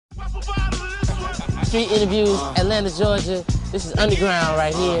Street Interviews, Atlanta, Georgia. This is Underground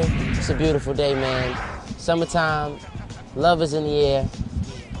right here. It's a beautiful day, man. Summertime, love is in the air.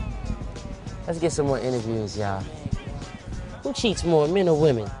 Let's get some more interviews, y'all. Who cheats more, men or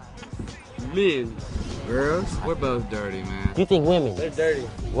women? Men. Girls? We're both dirty, man. You think women? They're dirty.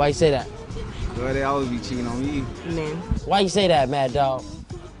 Why you say that? Well, they always be cheating on me. Men. Why you say that, Mad Dog?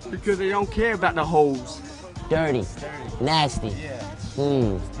 Because they don't care about the hoes. Dirty. Nasty. Yeah.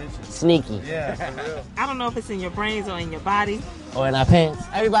 Sneaky. Yeah, for real. I don't know if it's in your brains or in your body. Or in our pants.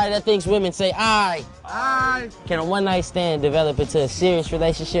 Everybody that thinks women say, aye. Aye. Can a one-night stand develop into a serious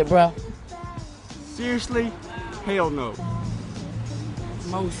relationship, bro? Seriously? Hell no.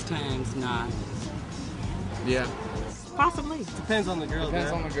 Most times, not. Yeah. Possibly. Depends on the girl.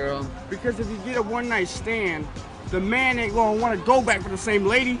 Depends on the girl. Because if you get a one-night stand, the man ain't gonna want to go back for the same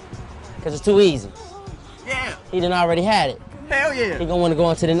lady. Because it's too easy. Yeah. He done already had it. Hell He yeah. gonna want to go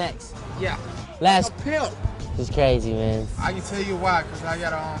on to the next. Yeah. Last, Pimp. it's crazy, man. I can tell you why, because I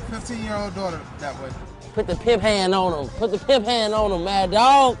got a 15-year-old daughter that way. Put the pimp hand on him. Put the pimp hand on him, Mad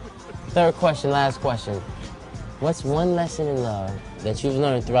Dog. Third question, last question. What's one lesson in love that you've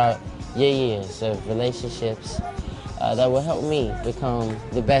learned throughout your years of relationships that will help me become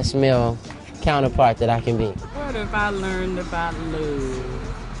the best male counterpart that I can be? What have I learned about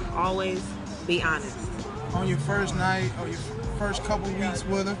love? Always be honest. On your first night or your first couple weeks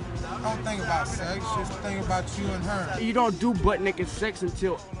with her, don't think about sex, just think about you and her. You don't do butt-naked sex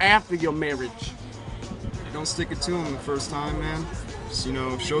until after your marriage. Don't stick it to him the first time, man. Just,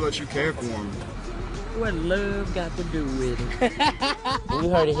 show that you care for him. What love got to do with it? You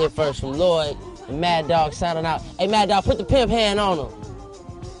heard it here first from Lloyd and Mad Dog signing out. Hey, Mad Dog, put the pimp hand on him.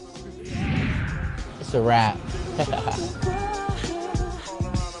 It's a wrap.